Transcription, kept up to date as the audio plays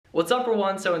What's up,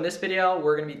 everyone? So in this video,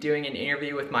 we're going to be doing an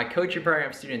interview with my coaching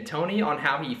program student, Tony, on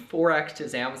how he 4x'd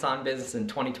his Amazon business in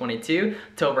 2022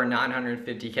 to over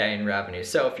 950K in revenue.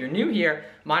 So if you're new here,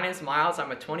 my name is Miles.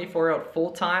 I'm a 24-year-old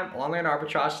full-time online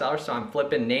arbitrage seller, so I'm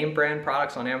flipping name brand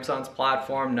products on Amazon's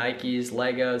platform, Nikes,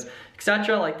 Legos,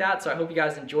 etc. like that. So I hope you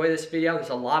guys enjoy this video.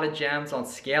 There's a lot of gems on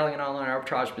scaling an online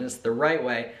arbitrage business the right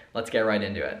way. Let's get right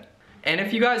into it. And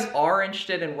if you guys are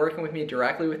interested in working with me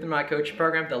directly within my coaching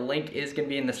program, the link is going to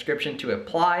be in the description to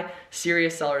apply.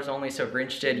 Serious sellers only, so if you're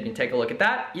interested, you can take a look at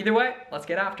that. Either way, let's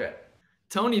get after it.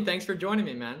 Tony, thanks for joining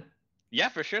me, man. Yeah,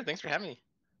 for sure. Thanks for having me.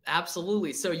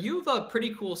 Absolutely. So you have a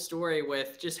pretty cool story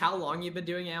with just how long you've been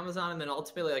doing Amazon and then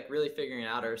ultimately like really figuring it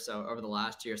out or so over the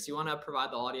last year. So you want to provide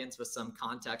the audience with some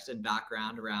context and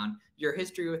background around your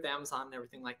history with Amazon and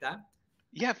everything like that?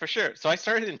 Yeah, for sure. So I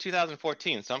started in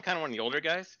 2014, so I'm kind of one of the older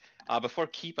guys. Before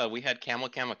Keepa, we had Camel,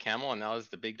 Camel, Camel, and that was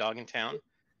the big dog in town.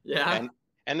 Yeah.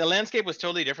 And the landscape was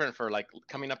totally different for like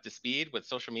coming up to speed with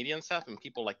social media and stuff, and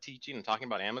people like teaching and talking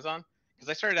about Amazon. Because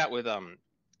I started out with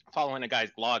following a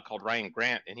guy's blog called Ryan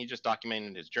Grant, and he just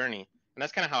documented his journey, and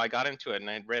that's kind of how I got into it. And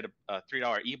I read a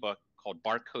 $3 ebook called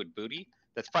Barcode Booty.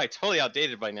 That's probably totally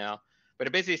outdated by now, but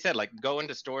it basically said like go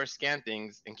into stores, scan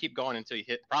things, and keep going until you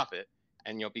hit profit,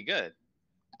 and you'll be good.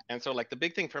 And so like the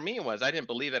big thing for me was I didn't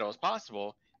believe that it was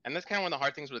possible. And that's kind of one of the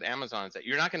hard things with Amazon is that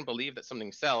you're not going to believe that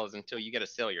something sells until you get a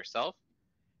sale yourself.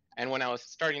 And when I was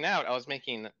starting out, I was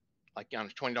making like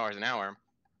 $20 an hour.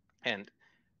 And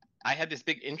I had this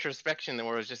big introspection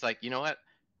where it was just like, you know what?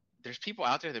 There's people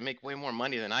out there that make way more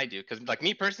money than I do. Because like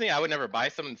me personally, I would never buy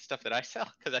some of the stuff that I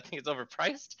sell because I think it's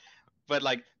overpriced. But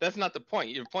like that's not the point.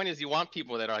 Your point is you want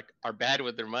people that are bad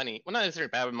with their money. Well, not necessarily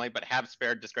bad with money, but have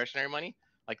spare discretionary money.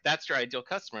 Like that's your ideal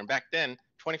customer. And back then,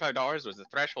 $25 was the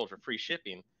threshold for free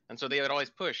shipping. And so they would always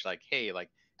push like, hey, like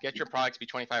get your products be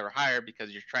 25 or higher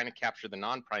because you're trying to capture the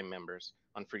non-prime members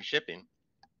on free shipping.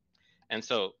 And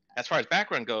so as far as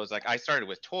background goes, like I started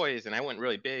with toys and I went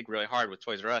really big, really hard with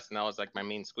Toys R Us, and that was like my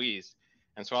main squeeze.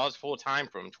 And so I was full time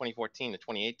from 2014 to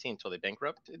 2018 until they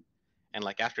bankrupted. And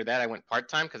like after that, I went part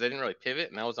time because I didn't really pivot,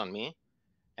 and that was on me.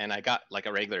 And I got like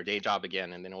a regular day job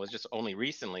again. And then it was just only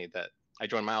recently that I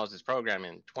joined Miles's program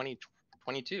in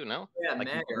 2022. No, Yeah, like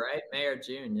May, right? May or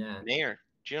June, yeah. May or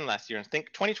June last year. I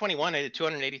think 2021 I did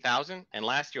 280,000, and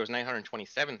last year was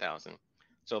 927,000.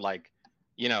 So like,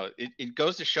 you know, it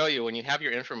goes to show you when you have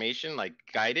your information like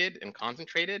guided and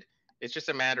concentrated, it's just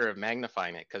a matter of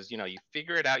magnifying it because you know you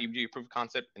figure it out, you do your proof of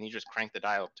concept, and you just crank the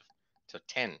dial up to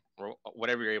 10 or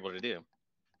whatever you're able to do.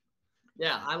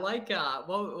 Yeah, I like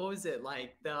what was it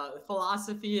like the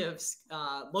philosophy of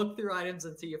look through items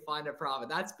until you find a profit.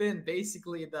 That's been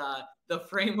basically the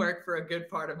framework for a good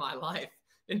part of my life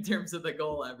in terms of the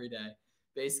goal every day,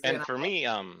 basically. And for me,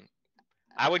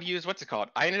 I would use what's it called?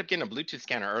 I ended up getting a Bluetooth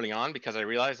scanner early on because I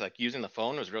realized like using the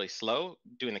phone was really slow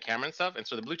doing the camera and stuff. And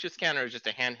so the Bluetooth scanner is just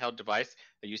a handheld device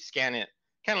that you scan it,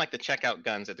 kind of like the checkout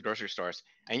guns at the grocery stores,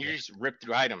 and you just rip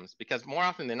through items because more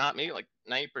often than not, maybe like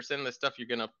 90% of the stuff you're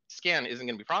gonna scan isn't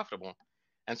gonna be profitable.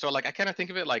 And so like I kind of think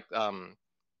of it like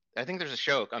I think there's a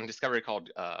show on Discovery called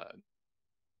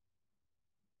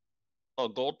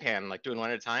Gold Pan, like doing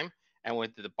one at a time. And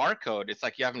with the barcode, it's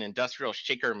like you have an industrial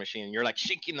shaker machine and you're like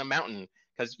shaking the mountain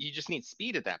because you just need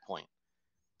speed at that point.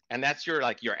 And that's your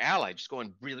like your ally just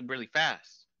going really, really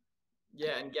fast.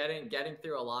 Yeah, and getting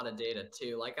through a lot of data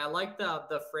too. Like I like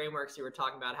the frameworks you were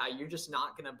talking about, how you're just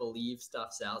not gonna believe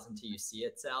stuff sells until you see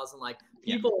it sells. And like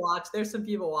people watch, there's some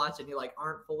people watching who like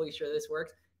aren't fully sure this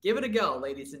works. Give it a go,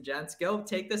 ladies and gents. Go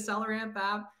take the Seller Amp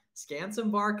app, scan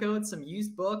some barcodes, some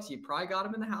used books. You probably got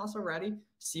them in the house already.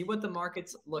 See what the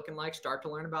market's looking like. Start to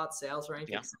learn about sales rank,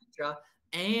 etc.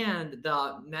 And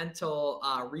the mental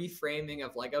reframing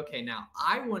of like, okay, now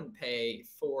I wouldn't pay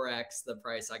 4x the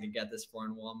price I could get this for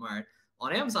in Walmart.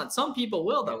 On Amazon, some people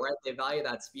will though, right? They value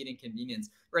that speed and convenience,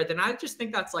 right? Then I just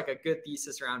think that's like a good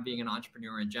thesis around being an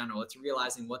entrepreneur in general. It's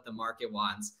realizing what the market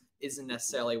wants isn't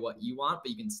necessarily what you want, but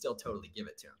you can still totally give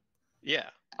it to them. Yeah,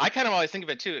 I kind of always think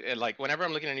of it too. Like whenever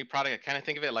I'm looking at a new product, I kind of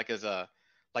think of it like as a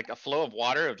flow of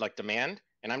water of like demand,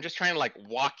 and I'm just trying to like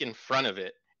walk in front of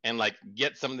it and like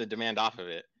get some of the demand off of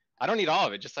it. I don't need all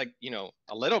of it, just like you know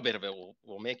a little bit of it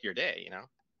will make your day. You know.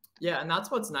 Yeah, and that's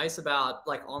what's nice about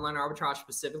like online arbitrage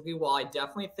specifically. While I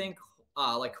definitely think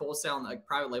like wholesale and like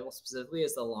private label specifically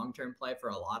is the long-term play for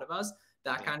a lot of us,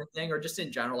 that kind of thing, or just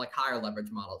in general, like higher leverage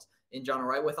models in general,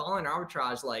 right? With online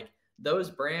arbitrage, like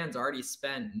those brands already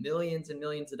spent millions and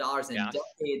millions of dollars and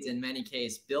decades in many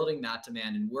cases building that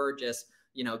demand. And we're just,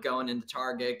 you know, going into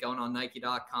Target, going on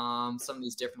Nike.com, some of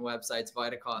these different websites,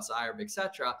 Vitacost, IRB,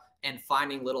 etc., and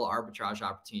finding little arbitrage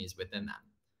opportunities within them.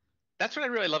 That's what I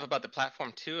really love about the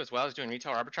platform too, as well as doing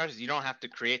retail arbitrage, is you don't have to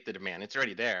create the demand. It's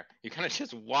already there. You kind of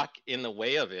just walk in the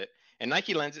way of it. And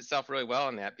Nike lends itself really well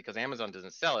in that because Amazon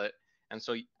doesn't sell it. And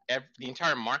so the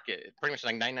entire market, pretty much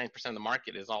like 99% of the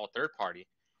market is all third party.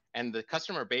 And the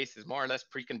customer base is more or less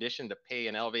preconditioned to pay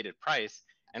an elevated price.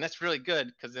 And that's really good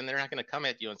because then they're not going to come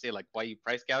at you and say like, why are you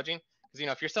price gouging? Because, you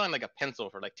know, if you're selling like a pencil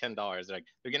for like $10, like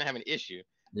they're going to have an issue.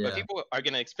 But Yeah. people are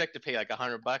going to expect to pay like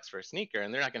 $100 for a sneaker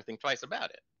and they're not going to think twice about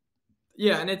it.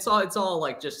 Yeah, and it's all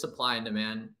like just supply and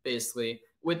demand basically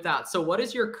with that. So what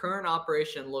does your current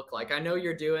operation look like? I know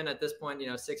you're doing at this point,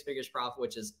 6 figures profit,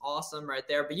 which is awesome right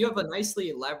there, but you have a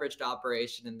nicely leveraged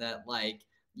operation in that like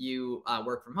you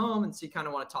work from home. And so you kind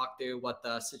of want to talk through what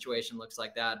the situation looks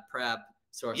like, that prep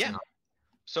sourcing. Yeah.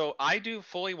 So I do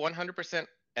fully 100%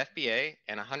 FBA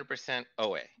and 100%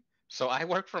 OA. So I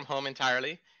work from home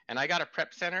entirely, and I got a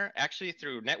prep center actually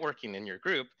through networking in your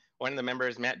group. One of the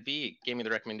members, Matt V, gave me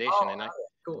the recommendation, Oh, and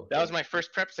cool. that was my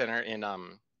first prep center in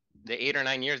the 8 or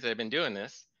 9 years that I've been doing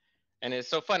this. And it's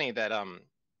so funny that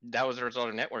that was a result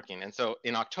of networking. And so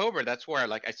in October, that's where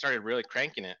I started really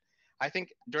cranking it. I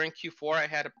think during Q4 I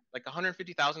had like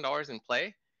 $150,000 in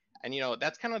play, and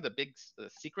that's kind of the big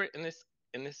secret in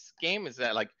this game is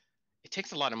that like it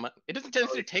takes a lot of money. It doesn't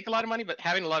necessarily take a lot of money, but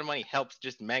having a lot of money helps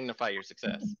just magnify your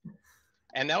success.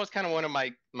 And that was kind of one of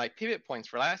my pivot points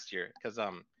for last year because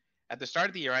at the start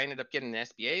of the year I ended up getting an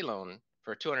SBA loan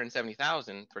for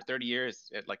 $270,000 for 30 years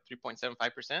at like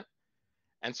 3.75%.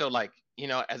 And so like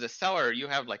as a seller you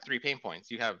have like 3 pain points.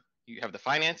 You have the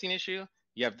financing issue,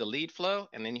 you have the lead flow,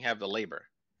 and then you have the labor.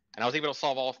 And I was able to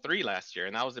solve all 3 last year,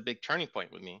 and that was a big turning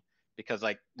point with me because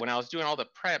like when I was doing all the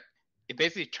prep, it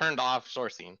basically turned off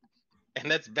sourcing, and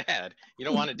that's bad. You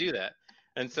don't want to do that.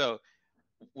 And so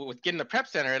with getting the prep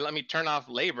center, it let me turn off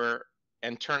labor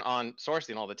and turn on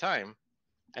sourcing all the time.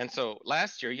 And so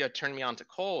last year you had turned me on to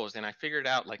Kohl's, and I figured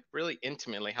out like really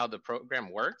intimately how the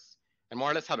program works and more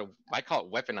or less how to, I call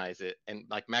it weaponize it and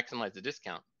like maximize the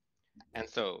discount. And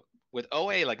so with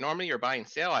OA, like normally you're buying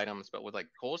sale items, but with like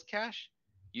Kohl's Cash,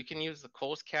 you can use the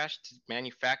Kohl's Cash to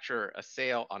manufacture a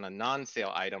sale on a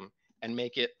non-sale item and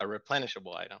make it a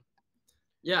replenishable item.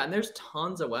 Yeah, and there's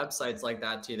tons of websites like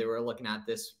that too that we're looking at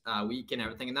this week and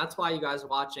everything. And that's why you guys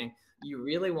watching, you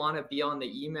really want to be on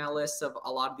the email lists of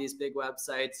a lot of these big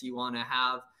websites. You want to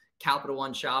have Capital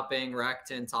One Shopping,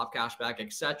 Recton, Top Cashback,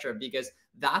 etc., because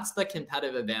that's the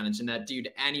competitive advantage. And that,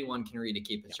 dude, anyone can read a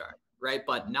keep it chart, right?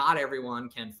 But not everyone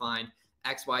can find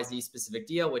XYZ specific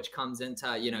deal, which comes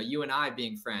into, you and I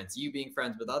being friends, you being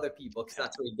friends with other people, because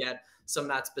that's where you get some of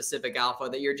that specific alpha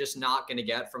that you're just not going to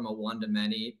get from a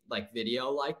one-to-many like video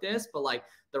like this. But like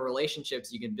the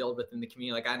relationships you can build within the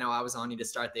community. Like I know I was on you to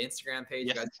start the Instagram page.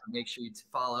 Yes. You guys make sure you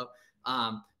follow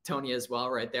Tony as well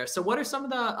right there. So what are some of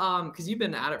the, because you've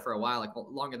been at it for a while, like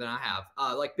longer than I have,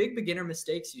 like big beginner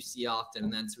mistakes you see often,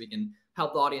 and then so we can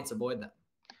help the audience avoid them?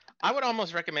 I would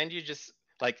almost recommend you just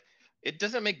like, it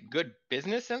doesn't make good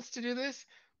business sense to do this,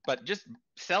 but just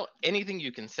sell anything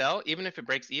you can sell, even if it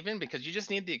breaks even, because you just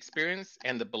need the experience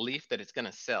and the belief that it's going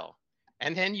to sell.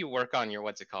 And then you work on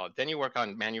your, then you work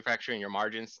on manufacturing your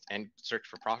margins and search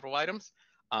for profitable items.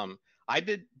 I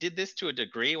did this to a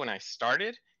degree when I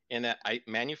started, in that I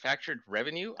manufactured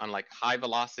revenue on like high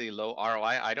velocity, low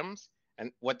ROI items.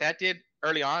 And what that did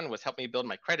early on was help me build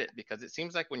my credit, because it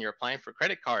seems like when you're applying for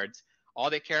credit cards, all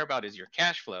they care about is your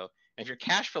cash flow. And if your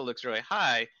cash flow looks really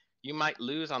high, you might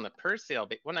lose on the per sale,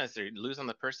 well, not necessarily lose on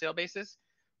the per sale basis,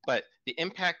 but the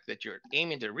impact that you're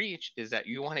aiming to reach is that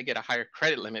you want to get a higher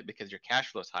credit limit because your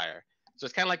cash flow is higher. So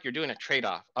it's kind of like you're doing a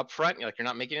trade-off. Up front, you're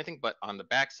not making anything, but on the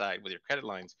backside with your credit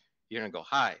lines, you're going to go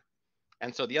high.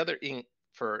 And so the other thing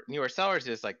for newer sellers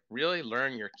is like really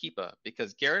learn your Keepa,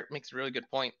 because Garrett makes a really good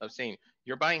point of saying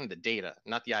you're buying the data,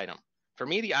 not the item. For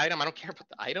me, the item, I don't care about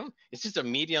the item. It's just a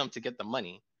medium to get the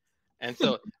money. And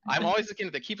so I'm always looking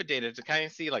at the Keepa data to kind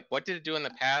of see like what did it do in the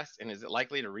past, and is it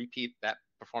likely to repeat that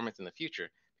performance in the future?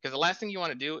 Because the last thing you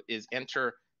want to do is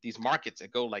enter these markets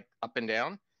that go like up and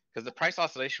down, because the price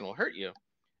oscillation will hurt you.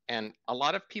 And a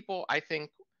lot of people, I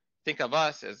think of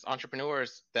us as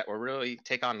entrepreneurs that will really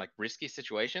take on like risky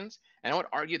situations. And I would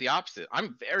argue the opposite.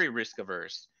 I'm very risk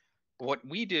averse. What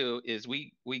we do is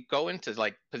we go into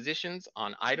like positions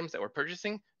on items that we're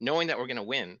purchasing, knowing that we're going to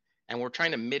win. And we're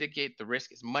trying to mitigate the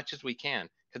risk as much as we can,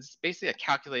 because it's basically a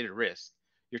calculated risk.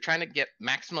 You're trying to get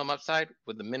maximum upside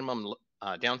with the minimum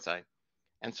downside.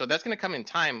 And so that's going to come in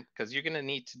time, because you're going to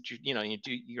need to, you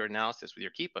do your analysis with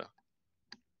your Keepa.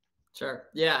 Sure.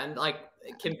 Yeah. And like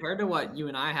compared to what you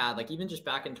and I had, like even just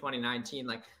back in 2019,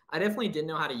 like I definitely didn't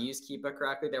know how to use Keepa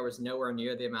correctly. There was nowhere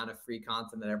near the amount of free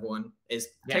content that everyone is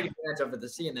Yeah. taking advantage of for the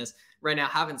seeing this right now.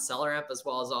 Having Seller Amp as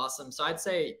well is awesome. So I'd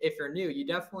say if you're new, you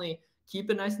definitely keep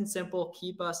it nice and simple.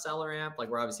 Keep a Seller Amp. Like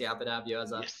we're obviously happy to have you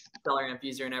as a Yes. Seller Amp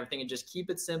user and everything, and just keep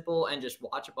it simple and just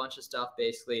watch a bunch of stuff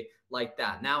basically like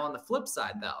that. Now on the flip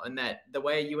side though, and that the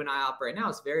way you and I operate now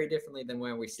is very differently than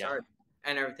when we Yeah. started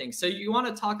and everything. So you want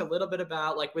to talk a little bit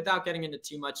about, like, without getting into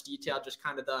too much detail, just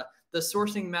kind of the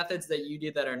sourcing methods that you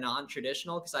do that are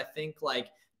non-traditional, because I think like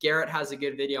Garrett has a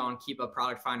good video on Keep a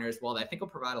Product Finder as well that I think will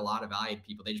provide a lot of value to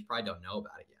people. They just probably don't know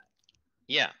about it yet.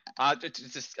 Yeah.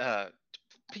 Just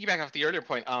piggyback off the earlier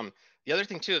point. The other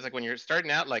thing too is like when you're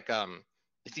starting out, like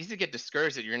it's easy to get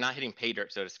discouraged that you're not hitting pay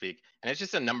dirt, so to speak, and it's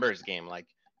just a numbers game. Like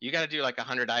you got to do like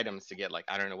 100 items to get like,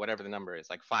 I don't know, whatever the number is,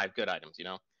 like 5 good items, you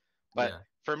know. But Yeah.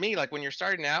 for me, like when you're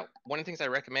starting out, one of the things I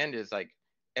recommend is like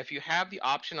if you have the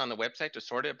option on the website to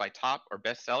sort it by top or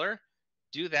best seller,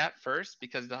 do that first,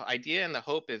 because the idea and the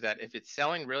hope is that if it's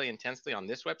selling really intensely on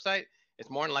this website, it's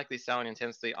more than likely selling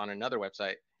intensely on another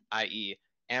website, i.e.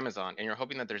 Amazon, and you're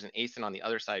hoping that there's an ASIN on the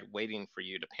other side waiting for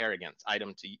you to pair against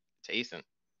item to ASIN.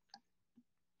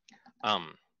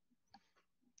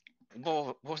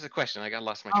 Well, what was the question? I got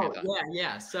lost my train of thought.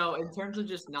 Yeah. So in terms of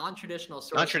just non-traditional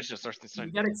sourcing, Non-traditional sourcing.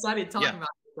 you get excited talking about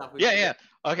stuff. Yeah.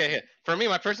 Okay. For me,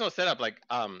 my personal setup, like,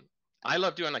 I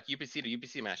love doing like UPC to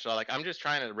UPC match. So like, I'm just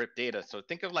trying to rip data. So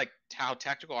think of like how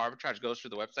tactical arbitrage goes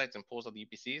through the websites and pulls all the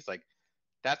UPCs. Like,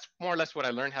 that's more or less what I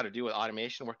learned how to do with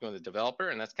automation, working with a developer,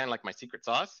 and that's kind of like my secret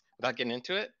sauce without getting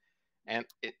into it. And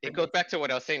it goes back to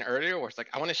what I was saying earlier, where it's like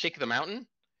I want to shake the mountain,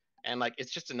 and like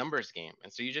it's just a numbers game,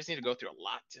 and so you just need to go through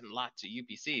lots and lots of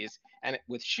UPCs. And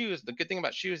with shoes, the good thing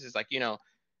about shoes is like, you know,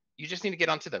 you just need to get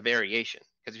onto the variation,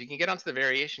 because if you can get onto the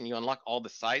variation, you unlock all the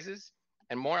sizes,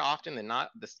 and more often than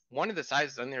not, this one of the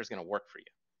sizes in there is going to work for you.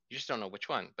 You just don't know which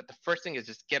one. But the first thing is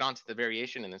just get onto the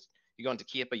variation, and then you go into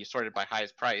Keepa, you sort it by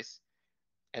highest price,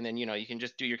 and then, you know, you can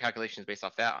just do your calculations based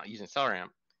off that using SellerAmp,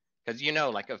 because, you know,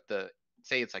 like if the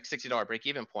say it's like $60 break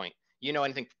even point, you know,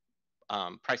 anything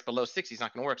price below 60 is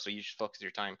not going to work, so you just focus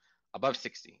your time above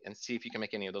 60 and see if you can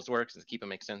make any of those work and keep it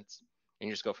make sense, and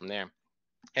you just go from there.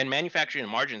 And manufacturing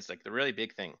margins, like the really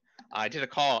big thing. I did a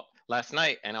call last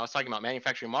night and I was talking about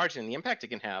manufacturing margin and the impact it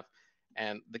can have,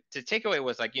 and the takeaway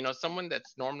was like, you know, someone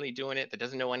that's normally doing it that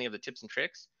doesn't know any of the tips and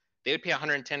tricks, they would pay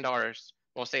 $110.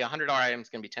 Well, say $100 item is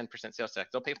going to be 10% sales tax.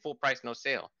 They'll pay full price, no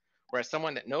sale. Whereas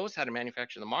someone that knows how to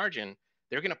manufacture the margin,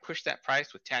 they're going to push that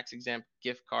price with tax exempt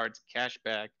gift cards, cash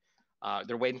back.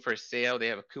 They're waiting for a sale. They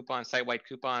have a coupon, site-wide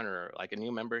coupon, or like a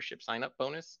new membership sign-up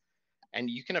bonus, and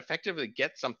you can effectively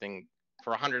get something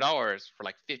for $100 for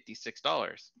like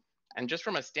 $56. And just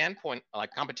from a standpoint,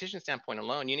 like competition standpoint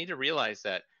alone, you need to realize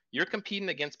that you're competing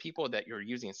against people that you're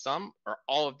using some or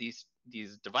all of these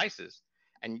devices,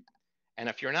 and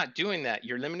if you're not doing that,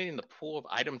 you're limiting the pool of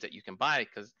items that you can buy.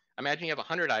 Because imagine you have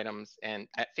 100 items and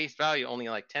at face value only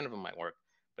like 10 of them might work.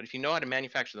 But if you know how to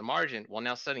manufacture the margin, well,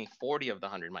 now suddenly 40 of the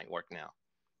 100 might work now.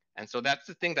 And so that's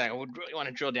the thing that I would really want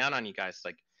to drill down on, you guys.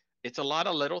 Like, it's a lot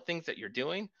of little things that you're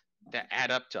doing that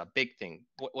add up to a big thing.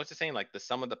 What's it saying? Like the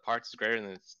sum of the parts is greater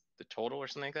than the total, or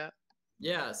something like that?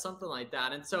 Yeah, something like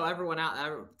that. And so everyone out,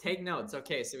 take notes.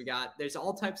 Okay, so there's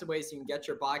all types of ways you can get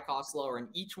your buy costs lower, and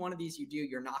each one of these you do,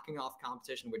 you're knocking off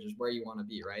competition, which is where you want to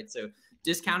be, right? So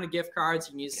discounted gift cards,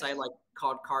 you can use a site like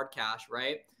called Card Cash,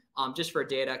 right? Just for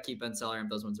data, Keep and Seller, and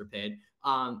those ones are paid.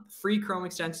 Free Chrome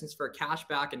extensions for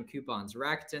cashback and coupons,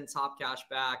 Rakuten, Top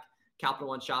Cashback, Capital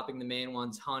One Shopping, the main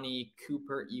ones, Honey,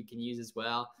 Cooper, you can use as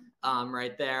well,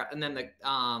 right there. And then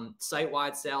the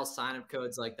site-wide sales, sign-up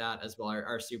codes like that as well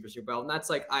are super, super well. And that's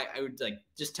like, I would like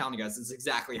just telling you guys, it's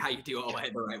exactly how you do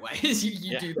OA the right way. Is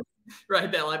you do that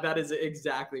right there. Like that is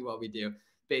exactly what we do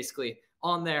basically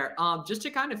on there. Just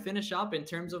to kind of finish up in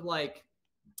terms of like,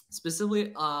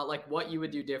 specifically like what you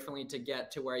would do differently to get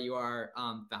to where you are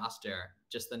faster,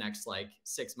 just the next like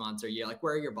 6 months or year, like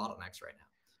where are your bottlenecks right now?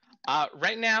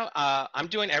 Right now, I'm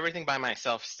doing everything by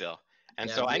myself still. And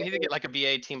so I need to get like a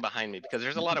VA team behind me, because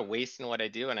there's a lot of waste in what I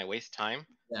do and I waste time.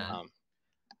 Yeah.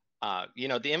 You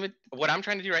know, what I'm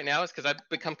trying to do right now is, because I've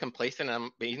become complacent and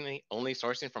I'm mainly only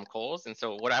sourcing from Kohl's. And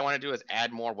so what I want to do is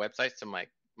add more websites to my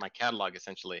catalog,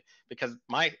 essentially, because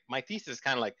my thesis is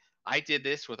kind of like, I did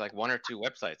this with like 1 or 2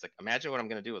 websites. Like, imagine what I'm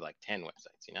going to do with like 10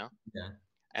 websites, you know? Yeah.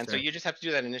 And so you just have to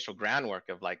do that initial groundwork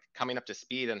of like coming up to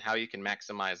speed on how you can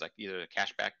maximize like either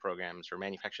cashback programs or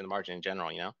manufacturing the margin in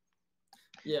general, you know?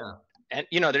 Yeah. And,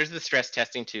 you know, there's the stress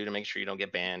testing too, to make sure you don't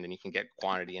get banned, and you can get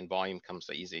quantity and volume comes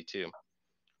so easy too.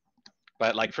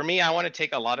 But like for me, I want to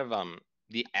take a lot of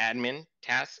the admin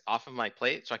tasks off of my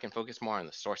plate so I can focus more on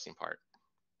the sourcing part.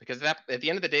 Because that, at the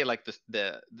end of the day, like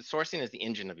the sourcing is the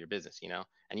engine of your business, you know,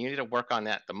 and you need to work on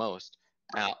that the most.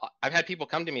 I've had people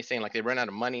come to me saying like they run out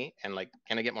of money and like,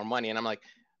 can I get more money? And I'm like,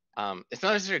 it's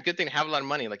not necessarily a good thing to have a lot of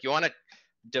money. Like you want to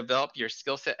develop your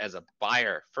skill set as a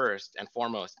buyer first and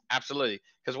foremost. Absolutely.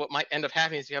 Because what might end up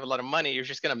happening is you have a lot of money, you're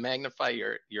just going to magnify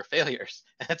your failures.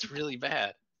 And that's really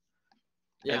bad.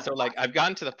 Yeah. And so like, I've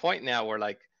gotten to the point now where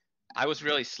like, I was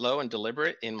really slow and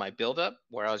deliberate in my buildup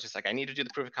where I was just like, I need to do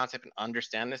the proof of concept and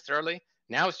understand this thoroughly.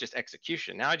 Now it's just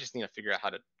execution. Now I just need to figure out how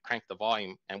to crank the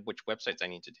volume and which websites I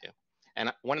need to do.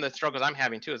 And one of the struggles I'm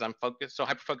having too is I'm so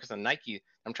hyper focused on Nike.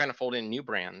 I'm trying to fold in new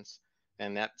brands.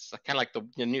 And that's kind of like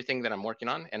the new thing that I'm working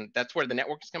on. And that's where the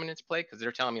network is coming into play because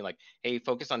they're telling me like, hey,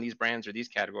 focus on these brands or these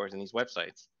categories and these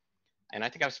websites. And I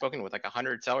think I've spoken with like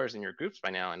 100 sellers in your groups by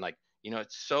now. And like, you know,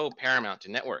 it's so paramount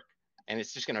to network and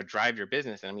it's just going to drive your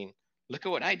business. And I mean, look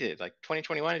at what I did. Like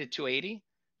 2021, I did 280.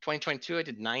 2022, I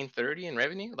did 930 in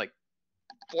revenue, like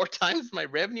 4 times my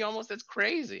revenue almost. That's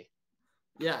crazy.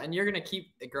 Yeah, and you're gonna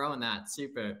keep growing that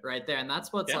super right there, and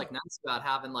that's what's like nice about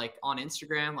having like on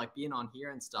Instagram, like being on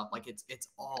here and stuff. Like it's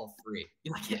all free.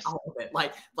 You like all of it.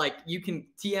 Like you can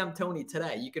TM Tony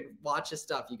today. You can watch his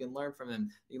stuff. You can learn from him.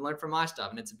 You can learn from my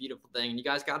stuff, and it's a beautiful thing. And you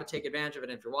guys got to take advantage of it.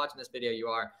 And if you're watching this video, you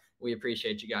are. We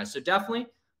appreciate you guys. So definitely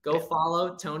go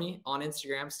follow Tony on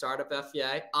Instagram, Startup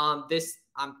FBA. I'm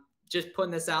just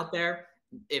putting this out there.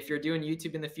 If you're doing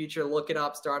YouTube in the future, look it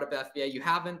up, Startup FBA. You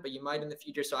haven't, but you might in the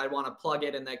future. So I want to plug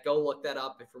it and that go look that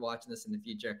up if you're watching this in the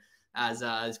future as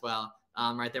well.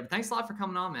 Right there. But thanks a lot for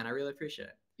coming on, man. I really appreciate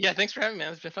it. Yeah, thanks for having me,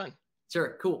 man. It's been fun.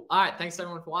 Sure. Cool. All right. Thanks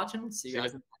everyone for watching. See you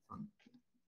guys.